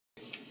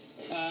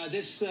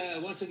this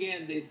once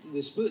again,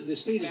 the speed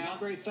is not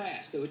very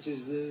fast, which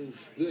is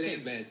good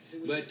and bad.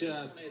 But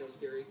tornadoes,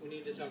 Gary. We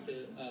need to talk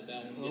to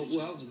Val.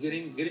 Well, get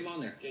him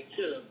on there. Okay.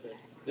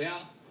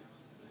 Val,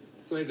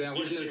 go ahead, Val.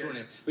 Where's the other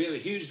tornado? We have a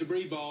huge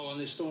debris ball on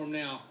this storm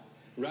now,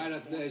 right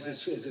up as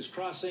it's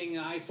crossing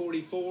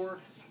I-44.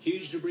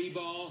 Huge debris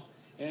ball,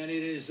 and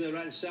it is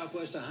right at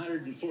southwest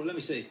 104. Let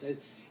me see.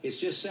 It's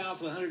just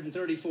south of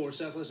 134,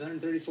 southwest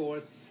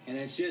 134th. And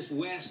it's just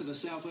west of the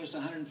southwest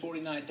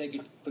 149th. Take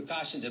your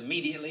precautions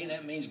immediately.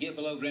 That means get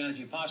below ground if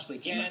you possibly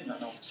can.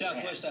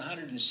 Southwest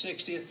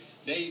 160th.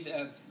 Dave,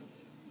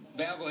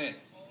 Val, go ahead.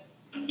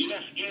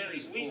 Yes,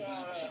 Gary. We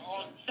are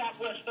on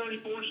Southwest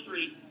 34th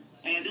Street,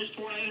 and this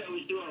tornado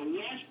is doing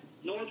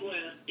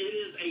west-northwest. It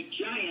is a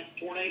giant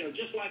tornado.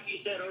 Just like you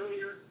said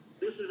earlier,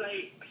 this is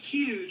a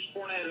huge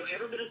tornado,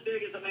 every bit as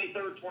big as a May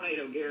 3rd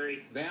tornado,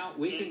 Gary. Val,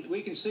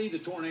 we can see the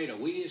tornado.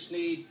 We just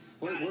need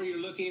where you're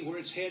looking, where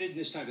it's headed, and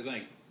this type of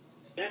thing.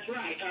 That's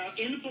right.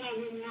 Inflow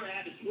where we're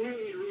at is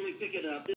really, really picking up.